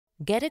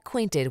Get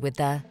acquainted with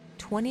the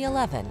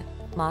 2011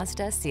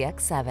 Mazda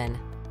CX-7.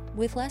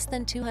 With less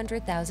than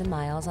 200,000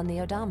 miles on the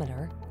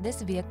odometer,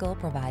 this vehicle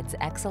provides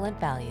excellent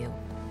value.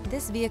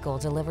 This vehicle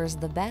delivers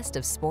the best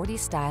of sporty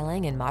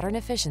styling and modern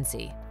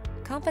efficiency.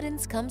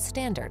 Confidence comes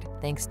standard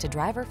thanks to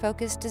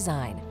driver-focused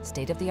design,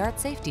 state-of-the-art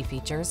safety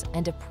features,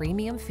 and a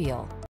premium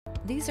feel.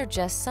 These are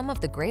just some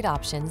of the great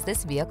options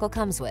this vehicle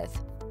comes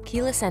with: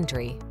 keyless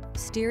entry,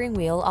 steering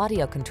wheel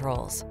audio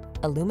controls,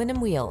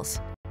 aluminum wheels,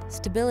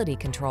 stability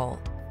control,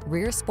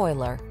 rear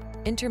spoiler,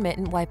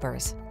 intermittent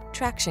wipers,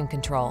 traction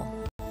control,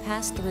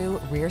 pass-through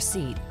rear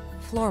seat,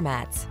 floor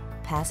mats,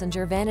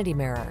 passenger vanity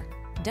mirror.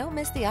 Don't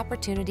miss the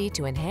opportunity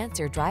to enhance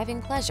your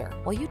driving pleasure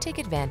while you take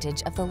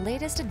advantage of the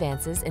latest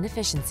advances in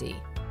efficiency.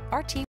 Our team